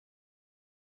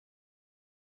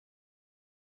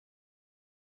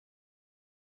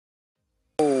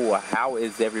Oh, how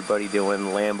is everybody doing?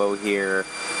 Lambo here.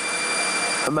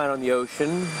 I'm out on the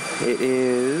ocean. It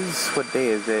is, what day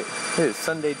is it? It is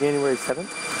Sunday, January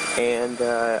 7th. And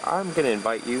I'm going to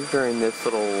invite you during this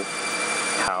little,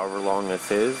 however long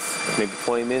this is, maybe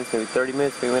 20 minutes, maybe 30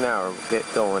 minutes, maybe an hour, we'll get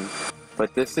going.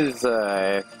 But this is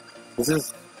kind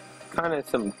of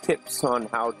some tips on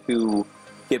how to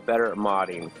get better at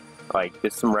modding. Like,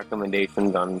 just some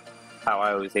recommendations on how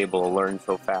I was able to learn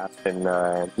so fast, and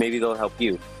maybe they'll help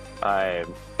you.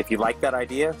 If you like that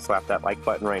idea, slap that like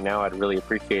button right now. I'd really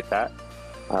appreciate that.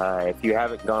 If you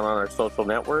haven't gone on our social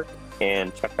network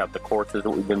and checked out the courses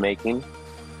that we've been making,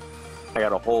 I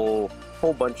got a whole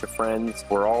bunch of friends.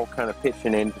 We're all kind of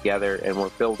pitching in together, and we're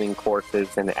building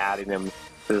courses and adding them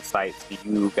to the site so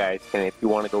you guys can, if you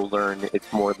want to go learn, it's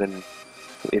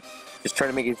just trying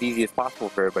to make it as easy as possible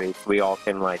for everybody so we all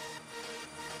can, like,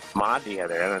 mod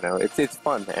together. I don't know. It's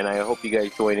fun, and I hope you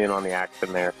guys join in on the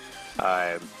action there.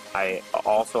 I want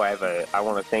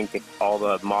to thank all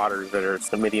the modders that are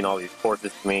submitting all these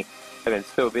courses to me. I've been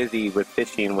so busy with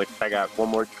fishing, which I got one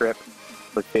more trip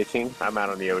with fishing. I'm out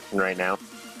on the ocean right now.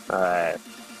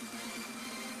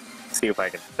 See if I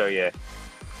can show you.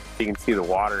 If you can see the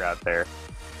water out there.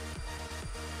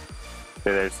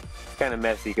 So it's kind of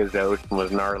messy because the ocean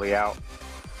was gnarly out,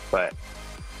 but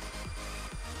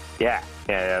yeah,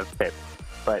 that's it.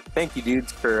 But thank you,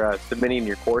 dudes, for submitting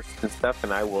your courses and stuff,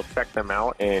 and I will check them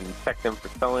out and check them for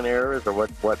spelling errors or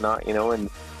whatnot, you know, and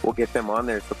we'll get them on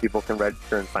there so people can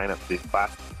register and sign up for these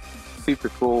classes. Super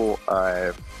cool,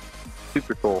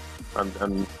 super cool.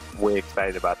 I'm way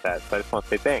excited about that, so I just want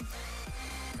to say thanks.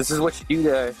 This is what you do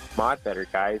to mod better,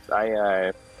 guys.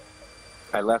 I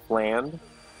left land,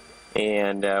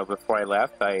 and before I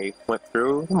left, I went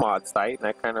through the mod site, and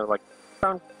I kind of like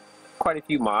found quite a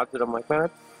few mods that I'm like, man,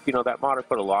 you know, that modder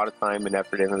put a lot of time and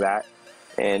effort into that,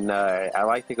 and I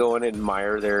like to go in and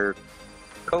admire their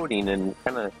coding and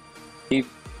kind of you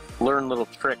learn little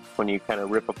tricks when you kind of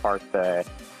rip apart the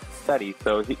study.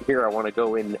 So here I want to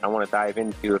go in, I want to dive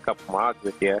into a couple mods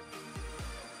with you,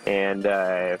 and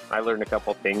I learned a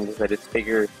couple things. I just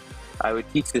figured I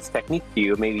would teach this technique to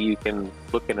you. Maybe you can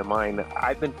look into mine.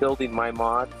 I've been building my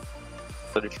mods.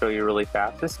 So to show you really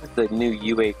fast, this is the new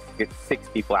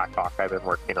UH-60 Blackhawk I've been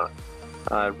working on.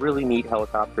 Really neat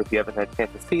helicopter. If you haven't had a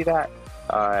chance to see that,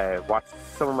 watch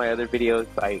some of my other videos.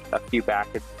 A few back,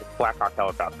 it's Blackhawk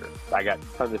helicopter. I got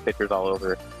tons of pictures all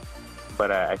over,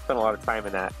 but I spent a lot of time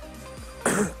in that.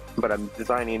 But I'm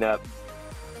designing up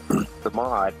the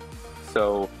mod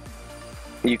so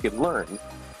you can learn.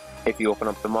 If you open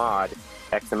up the mod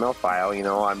XML file, you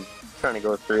know, I'm trying to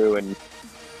go through, and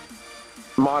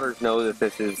modders know that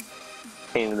this is a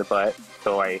pain in the butt,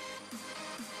 so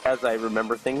as I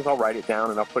remember things, I'll write it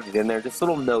down and I'll put it in there, just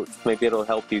little notes. Maybe it'll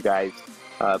help you guys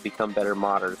become better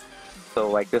modders. So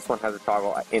like this one has a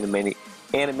toggle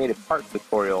animated parts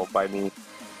tutorial by me.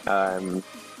 You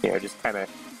know, just kind of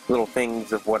little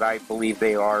things of what I believe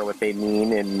they are, what they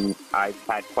mean, and I've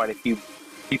had quite a few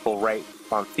people write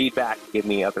on feedback, give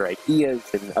me other ideas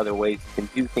and other ways you can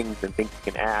do things and things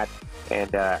you can add,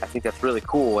 and I think that's really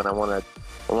cool. And I want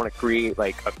to create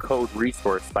like a code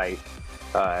resource site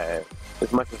as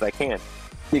much as I can,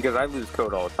 because I lose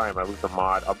code all the time. I lose a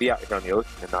mod. I'll be out here on the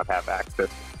ocean and not have access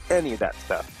to any of that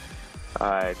stuff.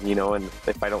 You know, and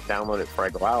if I don't download it before I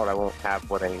go out, I won't have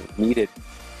what I needed.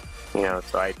 You know,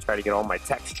 so I try to get all my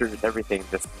textures, everything,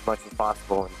 just as much as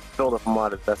possible, and build up a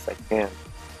mod as best I can.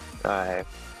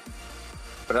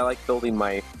 But I like building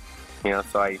my, you know,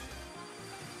 so I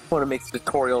want to make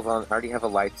tutorials on, I already have a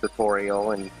lights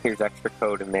tutorial, and here's extra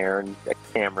code in there, and a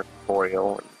camera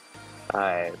tutorial.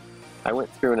 And I went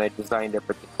through and I designed up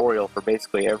a tutorial for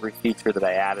basically every feature that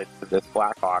I added to this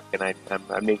Blackhawk, and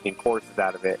I'm making courses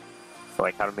out of it. So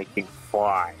like how to make things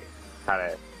fly, how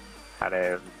to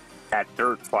add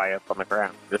dirt fly up on the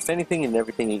ground. Just anything and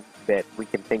everything that we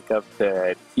can think of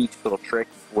to teach little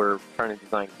tricks, we're trying to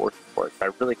design courses for. So I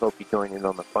really hope you join in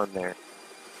on the fun there.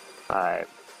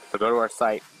 So go to our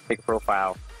site, take a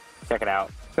profile, check it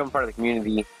out, become part of the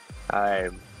community. I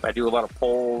do a lot of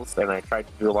polls, and I try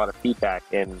to do a lot of feedback,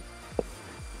 and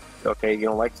okay, you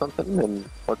don't like something, then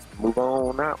let's move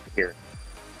on out here.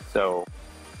 So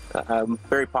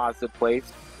very positive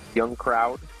place, young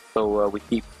crowd, so we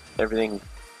keep everything.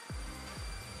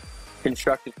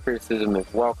 Constructive criticism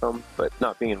is welcome, but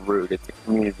not being rude. It's a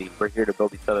community. We're here to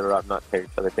build each other up, not tear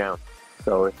each other down.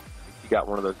 So if you got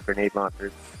one of those grenade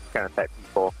launchers kind of type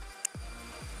people,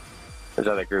 there's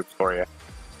other groups for you.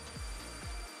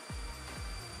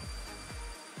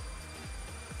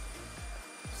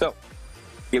 So,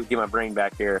 get my brain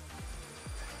back here.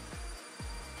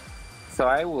 So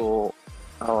I will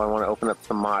Oh, I want to open up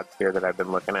some mods here that I've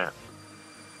been looking at.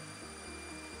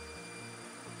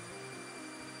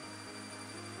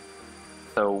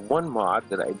 So one mod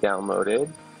that I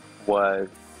downloaded was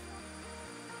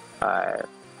by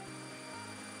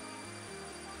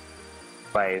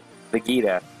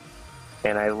Vegeta,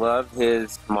 and I love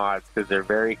his mods because they're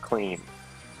very clean.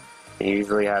 He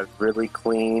usually has really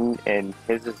clean, and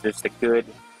his is just a good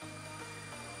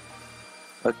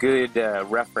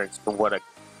reference to what a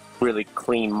really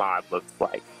clean mod looks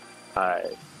like.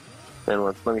 Then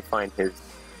let me find his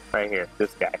right here.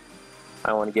 This guy,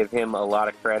 I want to give him a lot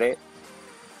of credit.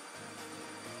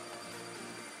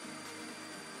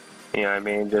 You know what I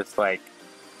mean? Just like,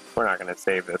 we're not going to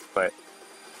save this, but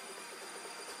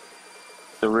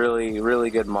it's a really, really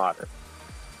good modder.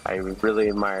 I really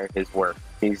admire his work.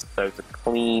 He does a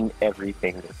clean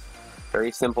everything. It's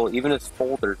very simple. Even his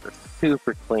folders are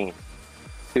super clean.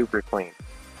 Super clean.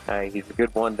 He's a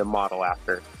good one to model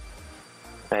after.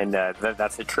 And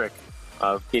that's a trick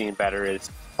of getting better, is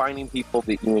finding people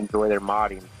that you enjoy their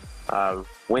modding.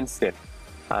 Winston.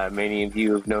 Many of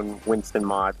you have known Winston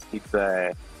mods.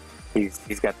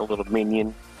 He's got the little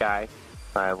minion guy.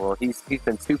 Well, he's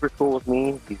been super cool with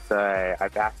me.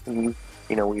 I've asked him,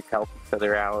 you know, we've helped each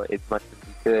other out as much as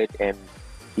we could, and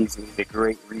he's a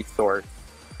great resource.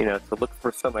 You know, so look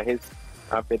for some of his.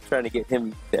 I've been trying to get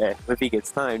him, if he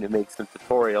gets time, to make some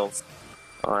tutorials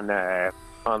on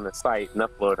the site and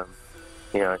upload them.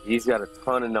 You know, he's got a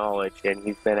ton of knowledge, and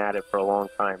he's been at it for a long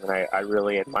time, and I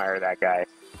really admire that guy.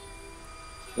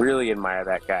 Really admire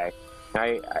that guy.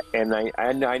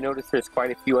 I noticed there's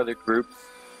quite a few other groups.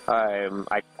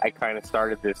 I kind of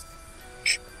started this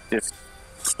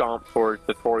stomp towards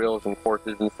tutorials and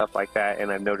courses and stuff like that, and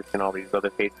I'm noticing all these other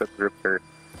Facebook groups are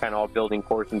kind of all building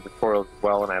courses and tutorials as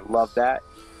well, and I love that,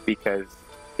 because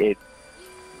the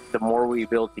more we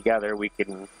build together, we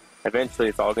can eventually,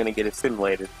 it's all going to get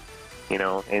assimilated, you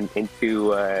know,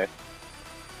 into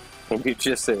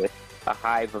just a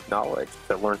hive of knowledge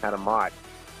to learn how to mod.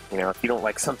 You know, if you don't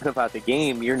like something about the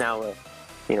game, you're now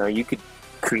you could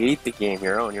create the game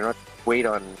your own. You don't have to wait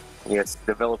on,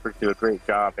 developers do a great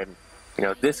job. And, you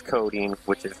know, this coding,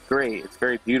 which is great, it's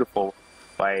very beautiful,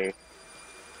 by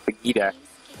Vegeta.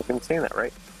 I've been saying that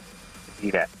right?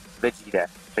 Vegeta,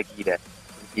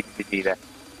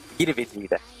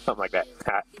 something like that.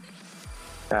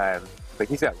 But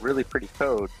he's got really pretty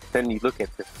code. Then you look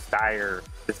at the Steyr.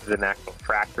 This is an actual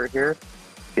tractor here.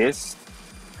 This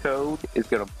code is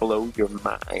gonna blow your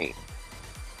mind.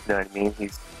 You know what I mean?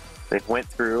 They went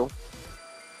through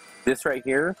this right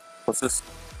here. Let's just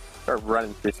start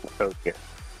running through some code here.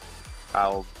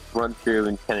 I'll run through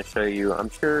and kind of show you. I'm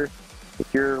sure if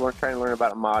you're trying to learn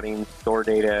about modding, store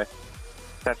data,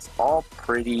 that's all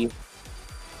pretty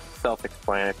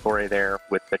self-explanatory there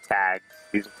with the tags.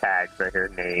 These are tags right here,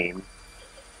 name.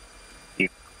 You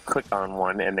click on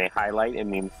one and they highlight, it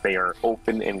means they are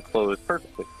open and closed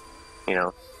perfectly. You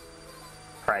know,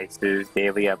 prices,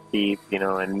 daily upkeep, you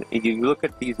know, and you look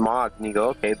at these mods and you go,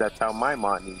 okay, that's how my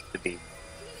mod needs to be.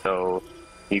 So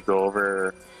you go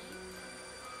over,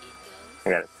 I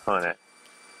got a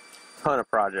ton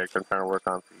of projects I'm trying to work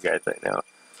on for you guys right now.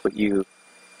 But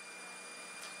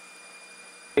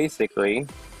basically,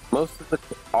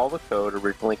 all the code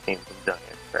originally came from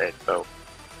Giant, right? So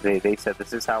they said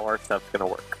this is how our stuff's gonna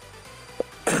work.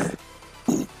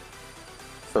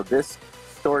 So this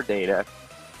store data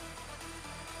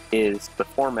is the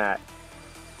format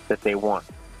that they want,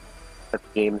 that the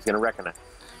game is going to recognize.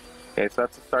 Okay, so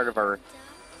that's the start of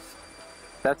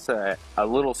that's a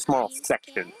little small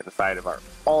section inside of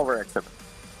all of our XML.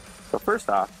 So first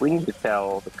off, we need to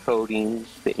tell the coding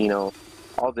that, you know,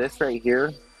 all this right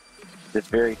here, this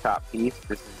very top piece,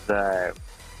 this is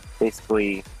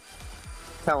basically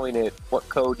telling it what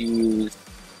code you use,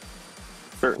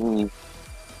 certain,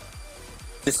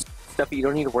 just stuff that you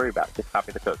don't need to worry about. Just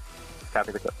copy the code.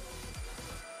 Copy the code.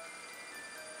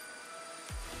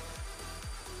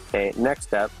 Okay,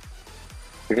 next up,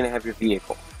 you're going to have your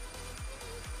vehicle.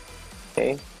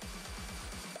 Okay?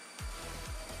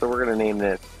 So we're going to name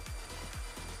this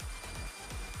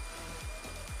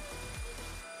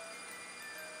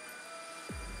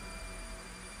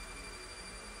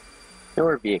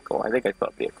your vehicle. I think I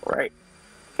spelled vehicle, right?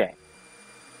 Okay.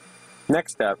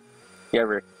 Next up, you have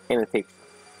your annotation.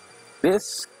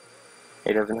 This,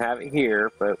 it doesn't have it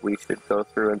here, but we should go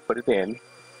through and put it in.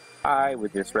 I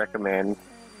would just recommend,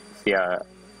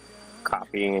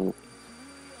 copy and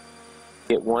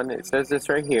get one that says this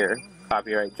right here,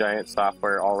 copyright Giant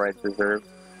Software, all rights reserved,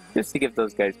 just to give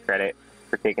those guys credit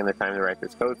for taking the time to write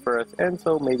this code for us, and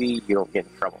so maybe you don't get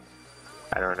in trouble.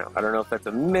 I don't know. I don't know if that's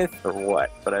a myth or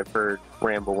what, but I've heard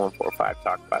Rambo145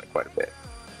 talk about it quite a bit.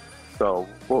 So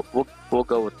we'll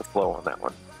go with the flow on that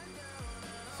one.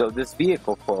 So this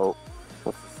vehicle quote,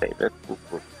 let's just say this.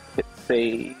 We'll hit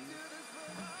save.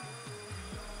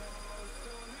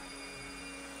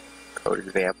 Code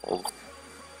examples.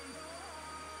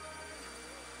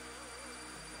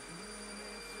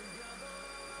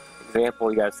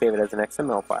 Example, you gotta save it as an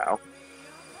XML file.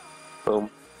 Boom.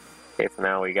 Okay, so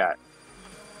now we got.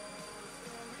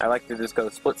 I like to just go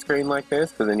split screen like this,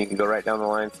 because then you can go right down the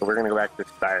line. So we're gonna go back to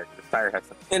Steyr. The Steyr has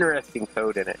some interesting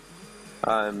code in it.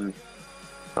 On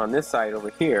this side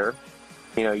over here,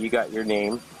 you know, you got your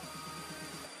name,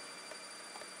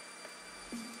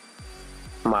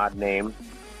 mod name,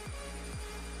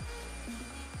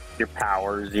 your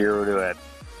power 0 to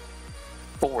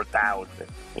 4,000,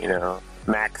 you know,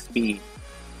 max speed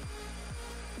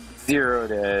 0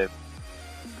 to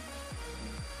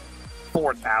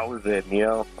 4,000, you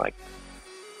know, like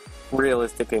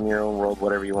realistic in your own world,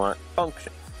 whatever you want.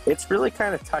 Function. It's really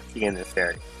kind of touchy in this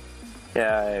area.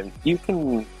 You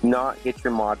can not get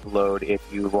your mod to load if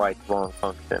you write the wrong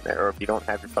function in there, or if you don't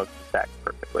have your function stacked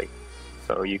perfectly.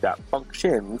 So you got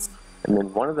functions, and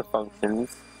then one of the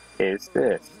functions is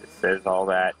this. It says all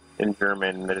that in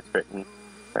German that it's written,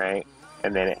 right?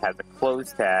 And then it has a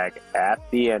close tag at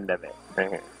the end of it.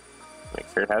 Right here. Make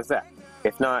sure it has that.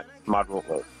 If not, mod won't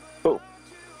load. Boom.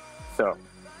 So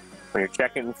when you're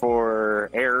checking for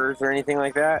errors or anything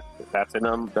like that, that's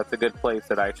a good place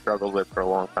that I struggled with for a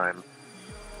long time.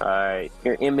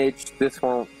 Your image, this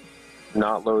won't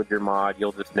not load your mod.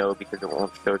 You'll just know because it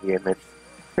won't show the image.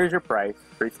 Here's your price,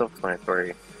 pretty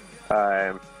self-explanatory.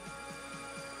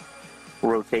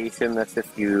 Rotation, that's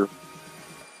if you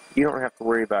don't have to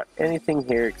worry about anything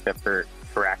here except for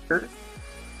tractors.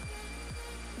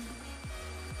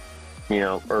 You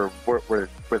know, or where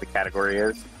the category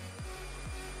is.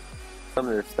 Some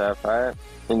of this stuff,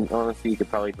 and honestly, you could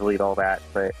probably delete all that,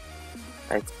 but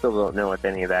I still don't know what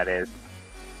any of that is.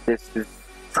 This is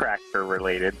tractor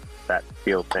related, that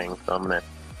field thing, so I'm gonna,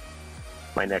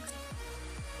 my next,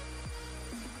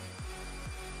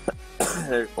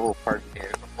 there's a whole part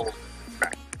here, a whole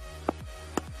tractor.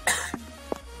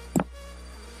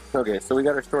 Okay, so we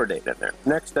got our store date in there.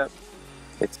 Next up,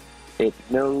 it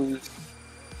knows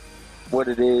what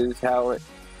it is, how it,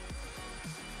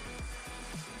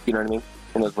 you know what I mean?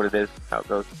 It knows what it is, how it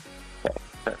goes. Okay,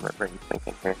 sorry, my brain's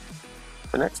thinking here.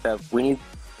 So next up, we need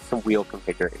some wheel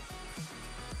configuration.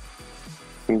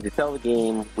 We need to tell the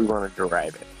game we want to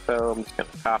derive it. So I'm just going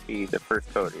to copy the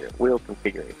first code here, wheel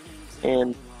configuration.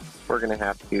 And we're going to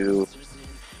have to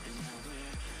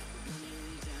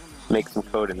make some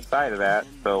code inside of that.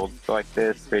 So we'll go like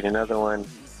this, create another one.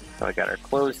 So I got our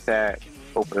close tag,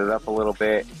 open it up a little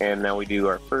bit, and now we do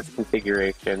our first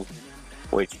configuration,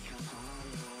 which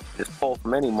just pull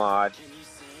from any mod.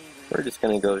 We're just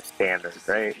going to go standard,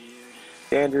 right?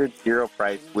 Standard, 0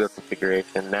 price, wheel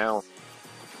configuration. Now,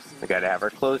 we got to have our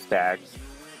close tag.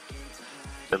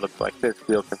 It looks like this,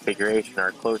 wheel configuration,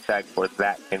 our close tag for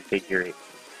that configuration.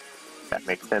 That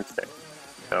makes sense there.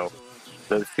 So,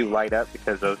 those two light up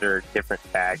because those are different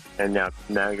tags, and now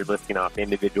you're listing off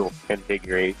individual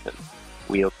configurations.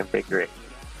 Wheel configuration.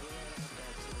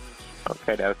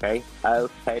 Okay.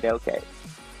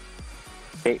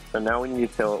 Okay, so now we need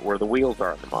to tell it where the wheels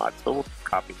are on the mod. So we'll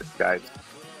copy this, guys.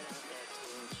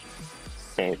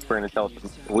 Okay, we're going to tell it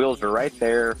the wheels are right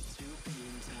there.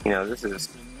 You know, this is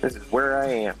where I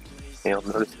am. You know,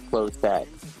 notice the close tag.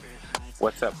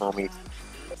 What's up, homies?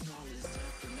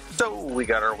 So we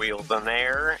got our wheels on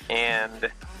there, and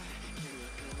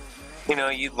you know,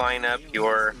 you line up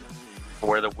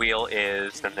where the wheel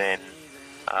is, and then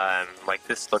like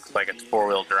this looks like it's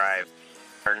 4-wheel drive,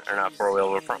 or not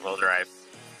 4-wheel, but front-wheel drive.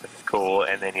 This is cool,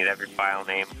 and then you'd have your file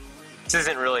name. This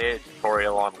isn't really a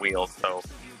tutorial on wheels, so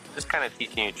just kind of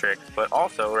teaching you tricks, but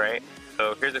also, right,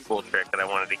 so here's a cool trick that I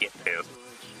wanted to get to.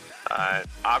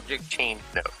 Object change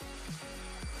node.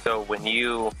 So when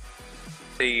you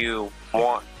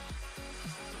want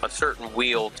a certain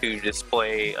wheel to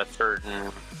display a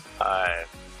certain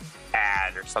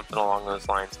ad or something along those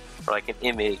lines, or like an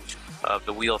image of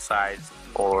the wheel size,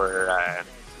 or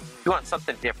you want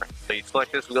something different. So you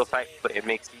select this wheel type, but it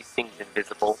makes these things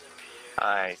invisible.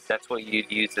 That's what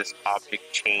you'd use this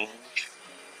object change,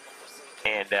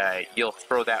 and you'll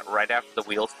throw that right after the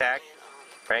wheels tag,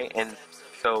 right? And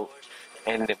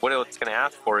what it's going to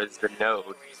ask for is the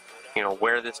node, you know,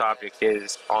 where this object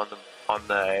is on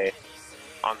the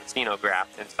scenograph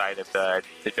inside of the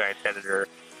Giant Editor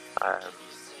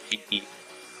GP,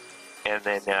 and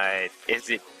then is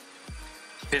it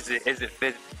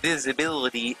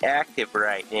visibility active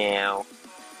right now?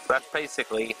 that's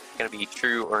basically going to be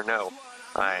true or no.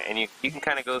 And you can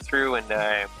kind of go through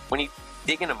and when you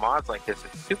dig into mods like this,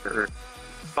 it's super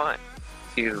fun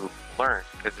to learn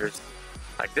because there's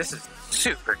like this is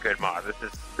super good mod.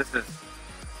 This is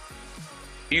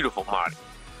beautiful modding.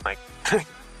 Like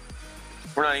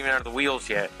we're not even out of the wheels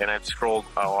yet, and I've scrolled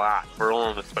a lot. We're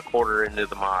almost a quarter into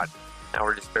the mod. Now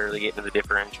we're just barely getting to the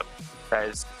differential. That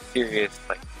is serious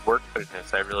like work put in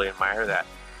this. I really admire that.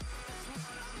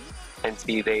 And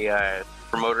see the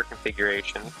promoter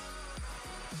configuration.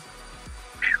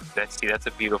 That's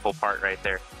a beautiful part right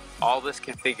there. All this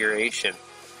configuration.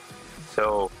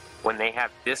 So when they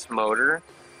have this motor,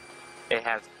 it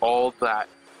has all that.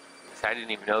 I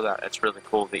didn't even know that. That's really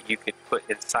cool that you could put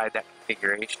inside that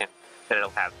configuration that it'll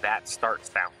have that start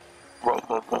sound.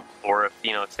 Or if,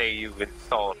 you know, say you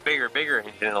install a bigger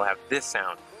engine, it'll have this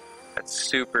sound. That's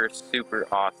super, super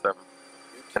awesome.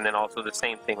 And then also the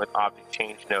same thing with object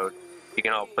change node. You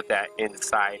can all put that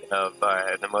inside of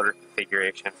the motor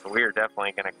configuration. So we are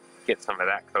definitely going to get some of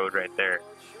that code right there.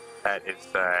 That is,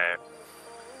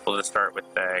 we'll just start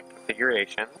with the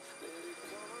configuration.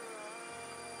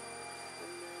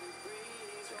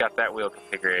 So got that wheel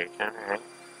configuration, right?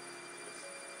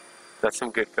 That's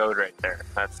some good code right there.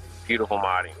 That's beautiful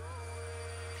modding.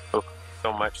 Oh,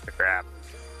 so much to grab.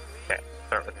 Okay,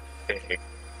 start with the config.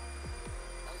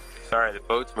 Sorry, the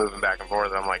boat's moving back and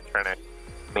forth. I'm like trying to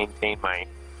maintain my...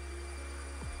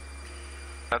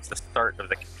 That's the start of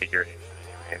the configuration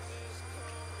anyways.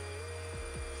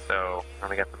 So, now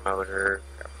we got the motor,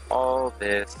 got all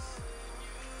this.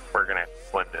 We're gonna have to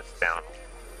slim this down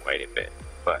quite a bit,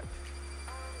 but...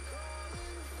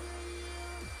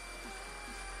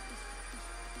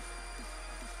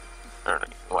 I don't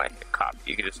know why I hit copy.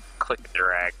 You can just click and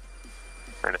drag.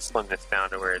 We're gonna slim this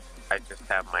down to where I just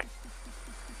have my...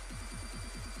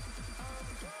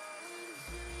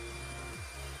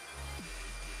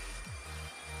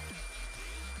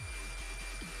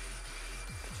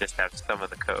 just have some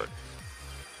of the code.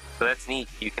 So that's neat.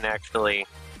 You can actually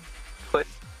put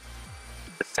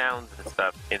the sounds and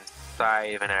stuff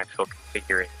inside of an actual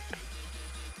configuration.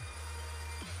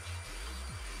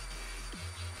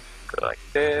 Go like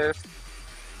this.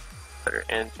 Put our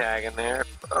end tag in there.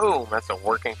 Boom! That's a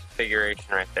working configuration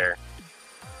right there.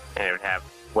 And it would have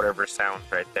whatever sounds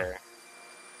right there.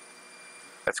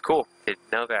 That's cool.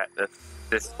 Didn't know that.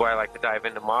 This is why I like to dive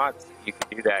into mods. You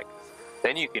can do that.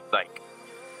 Then you could like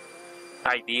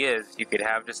ideas. You could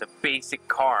have just a basic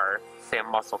car, say a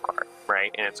muscle car, right?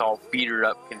 And it's all beatered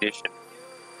up condition.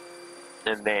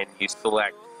 And then you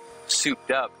select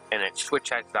souped up, and it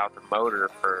switches out the motor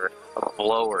for a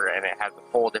blower, and it has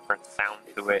a whole different sound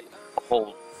to it, a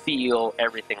whole feel,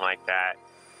 everything like that.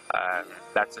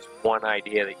 That's just one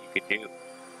idea that you could do.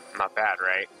 Not bad,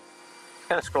 right?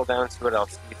 Kind of scroll down and see what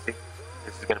else you see.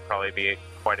 This is going to probably be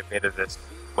quite a bit of this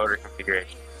motor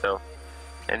configuration. So,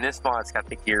 and this mod's got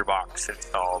the gearbox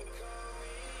installed,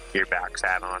 gearbox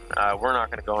add-on. We're not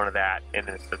going to go into that in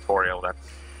this tutorial. That's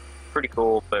pretty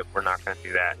cool, but we're not going to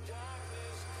do that.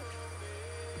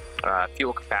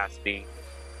 Fuel capacity.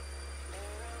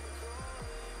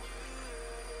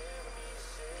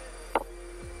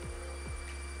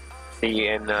 See,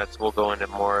 and so we'll go into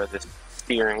more of this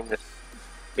steering. This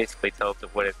basically tells it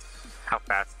what it's, how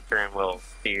fast the steering wheel will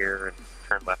steer and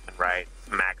turn left and right,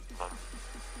 maximum.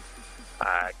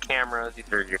 Cameras,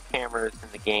 these are your cameras in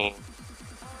the game.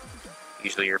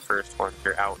 Usually your first ones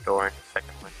are outdoor and your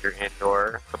second ones are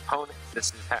indoor. Components,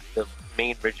 this is the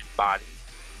main rigid body.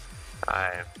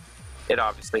 It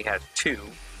obviously has two.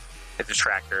 It's a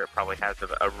tractor. It probably has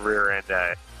a rear end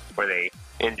where they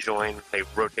join, they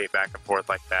rotate back and forth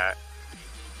like that.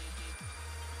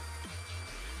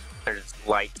 There's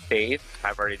light state.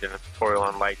 I've already done a tutorial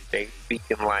on light state.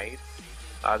 Beacon lights.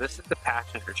 This is the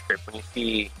passenger script. When you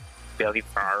see belly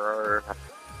fire,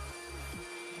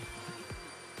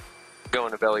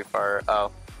 going to belly fire.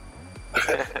 Oh,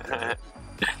 yeah,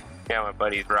 my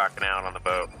buddy's rocking out on the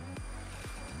boat.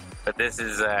 But this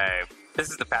is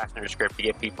the passenger script to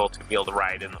get people to be able to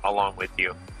ride in along with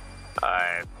you.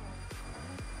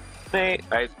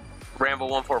 Rambo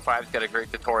 145's got a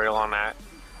great tutorial on that,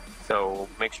 so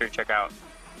make sure you check out.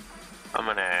 I'm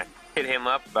gonna hit him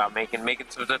up about making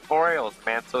some tutorials.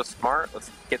 Man's so smart.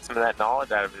 Let's get some of that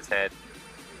knowledge out of his head.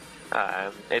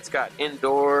 It's got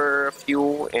indoor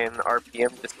fuel and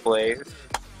RPM displays,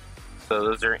 so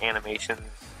those are animations.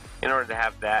 In order to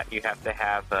have that, you have to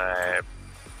have a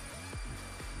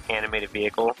animated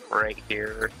vehicle right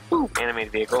here. Ooh,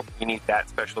 animated vehicle. You need that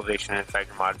specialization inside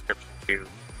your mod description to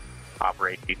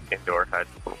operate these indoor HUDs.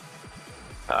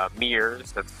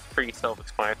 Mirrors, that's pretty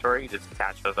self-explanatory. You just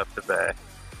attach those up to the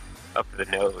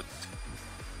nodes.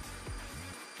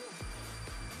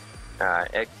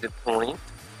 exit point,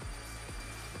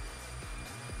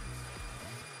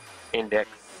 index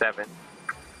 7,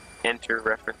 enter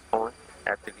reference point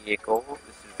at the vehicle.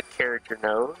 This is the character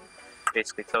node.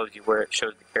 Basically tells you where it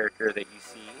shows the character that you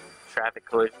see. Traffic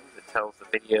collisions, it tells the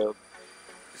video,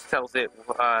 just tells it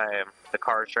the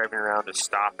car is driving around to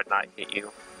stop and not hit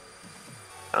you.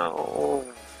 Oh,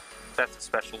 that's a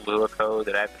special Lua code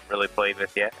that I haven't really played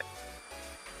with yet.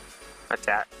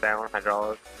 Attack, sound,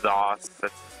 hydraulic, exhaust.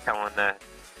 That's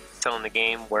telling the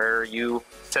game where you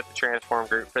set the transform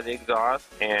group for the exhaust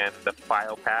and the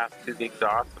file path to the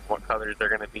exhaust and what colors they're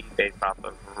going to be based off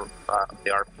of the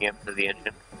RPMs of the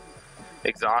engine.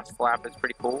 Exhaust flap is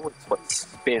pretty cool. It's what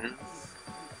spins.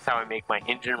 It's how I make my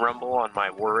engine rumble on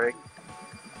my war rig.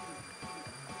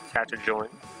 Catcher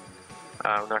joints.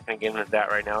 I'm not going to get into that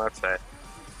right now. That's a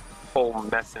whole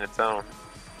mess in its own.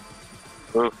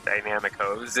 Ooh, dynamic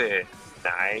hoses.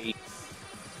 Nice.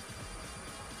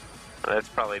 Well, that's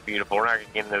probably beautiful. We're not going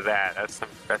to get into that.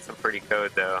 That's some pretty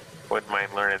code though. Wouldn't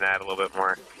mind learning that a little bit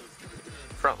more.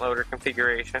 Front loader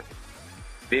configuration.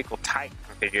 Vehicle type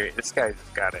configuration. This guy's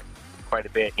got it quite a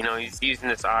bit. You know, he's using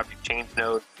this object change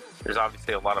node. There's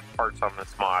obviously a lot of parts on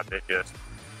this mod that just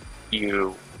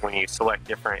when you select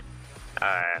different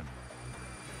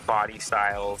body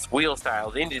styles, wheel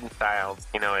styles, engine styles,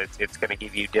 you know, it's going to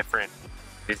give you different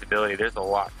visibility. There's a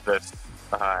lot to this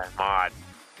mod.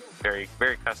 Very,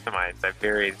 very customized.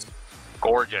 Very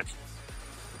gorgeous.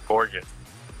 Gorgeous.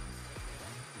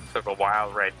 Took a while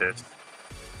to write this.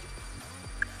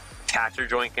 Catcher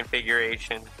joint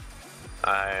configuration.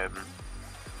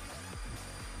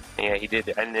 Yeah, he did,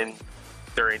 and then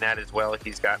during that as well,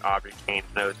 he's got object change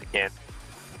nodes again.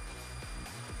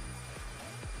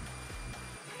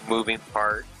 Moving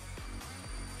parts.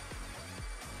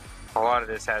 A lot of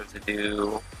this has to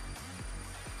do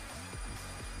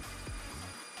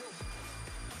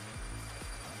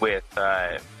with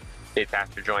the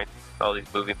attachment joints, all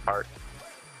these moving parts.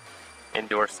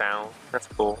 Indoor sound, that's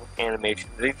cool. Animation.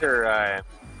 These are,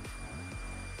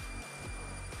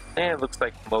 it looks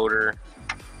like motor.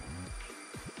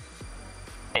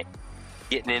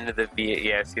 Getting into the V,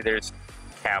 yeah, see there's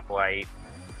cap light.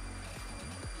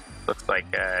 Looks like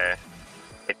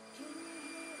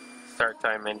start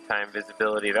time, end time,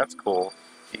 visibility. That's cool.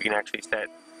 You can actually set,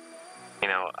 you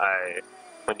know,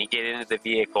 when you get into the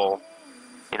vehicle,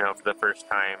 you know, for the first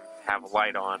time, have a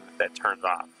light on that turns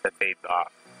off, that fades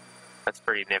off. That's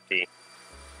pretty nifty.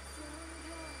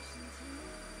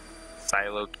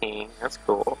 Silo King, that's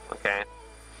cool. Okay.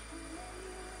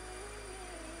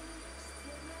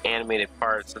 Animated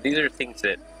parts. So these are things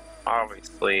that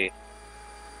obviously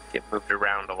get moved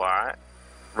around a lot.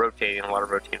 Rotating, a lot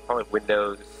of rotating. Probably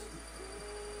windows,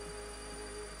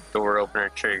 door opener,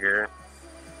 trigger,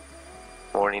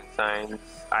 warning signs,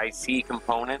 IC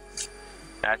components.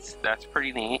 That's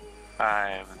pretty neat.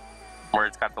 Where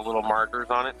it's got the little markers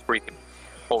on it, where you can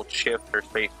hold shift or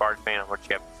space bar depending on what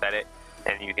you have to set it,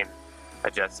 and you can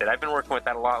adjust it. I've been working with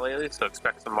that a lot lately, so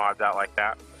expect some mods out like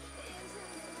that.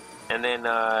 And then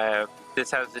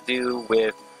this has to do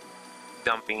with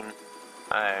dumping.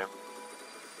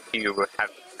 You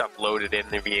have stuff loaded in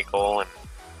the vehicle and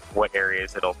what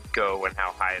areas it'll go and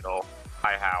how high it'll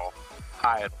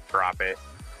drop it.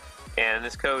 And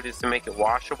this code is to make it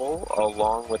washable,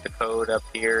 along with the code up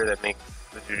here that makes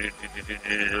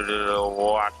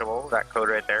washable. That code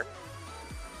right there.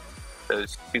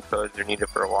 Those two codes are needed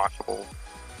for a washable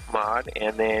mod.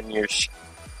 And then your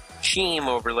sheen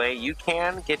overlay, you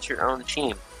can get your own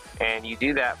sheen, and you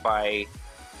do that by,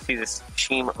 see this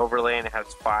sheen overlay, and it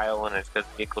has file, and it says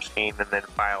vehicle sheen, and then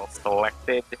file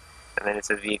selected, and then it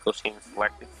says vehicle sheen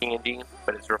selected PNG,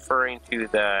 but it's referring to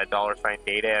the $sign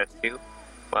data as to.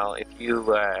 Well, if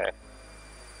you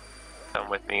come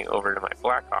with me over to my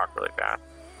Blackhawk really fast,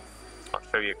 I'll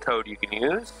show you a code you can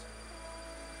use.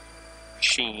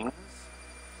 Sheens.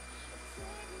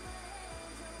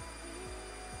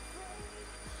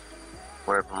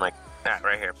 Whatever, like that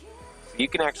right here. So you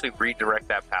can actually redirect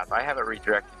that path. I have it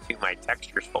redirected to my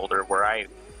textures folder where I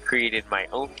created my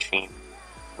own sheen,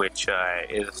 which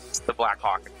is the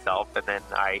Blackhawk itself, and then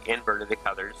I inverted the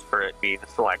colors for it being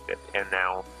selected, and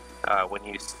now when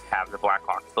you have the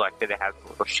Blackhawk selected, it has a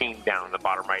little sheen down in the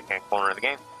bottom right hand corner of the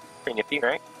game. Pretty nifty,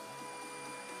 right?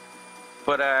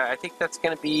 But I think that's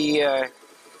going to be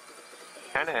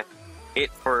kind of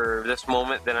it for this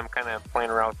moment that I'm kind of playing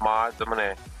around with mods. I'm going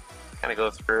to kind of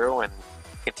go through and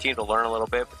continue to learn a little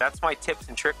bit. But that's my tips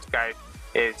and tricks, guys,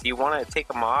 is you want to take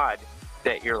a mod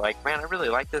that you're like, man, I really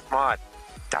like this mod.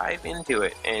 Dive into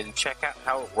it and check out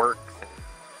how it works and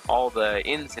all the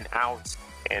ins and outs.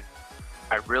 And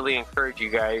I really encourage you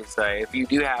guys, if you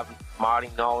do have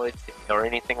modding knowledge or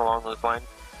anything along those lines,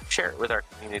 share it with our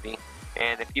community.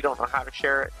 And if you don't know how to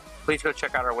share it, please go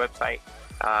check out our website,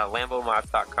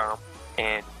 lambomods.com,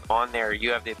 and on there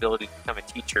you have the ability to become a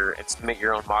teacher and submit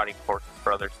your own modding courses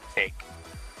for others to take.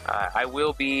 I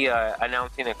will be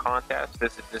announcing a contest.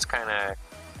 This is just kind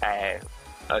of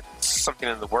something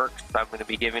in the works. I'm going to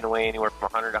be giving away anywhere from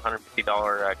 $100 to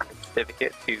 $150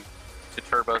 certificate to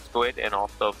Turbo Squid and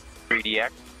also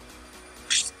 3DX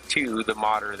to the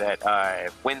modder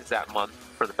that wins that month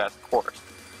for the best course.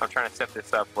 I'm trying to set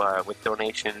this up with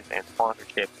donations and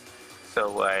sponsorships.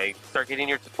 So start getting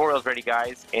your tutorials ready,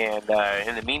 guys. And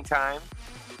in the meantime,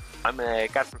 I'm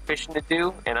got some fishing to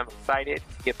do, and I'm excited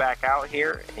to get back out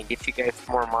here and get you guys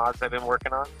some more mods I've been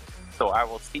working on. So I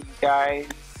will see you guys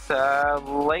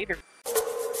later.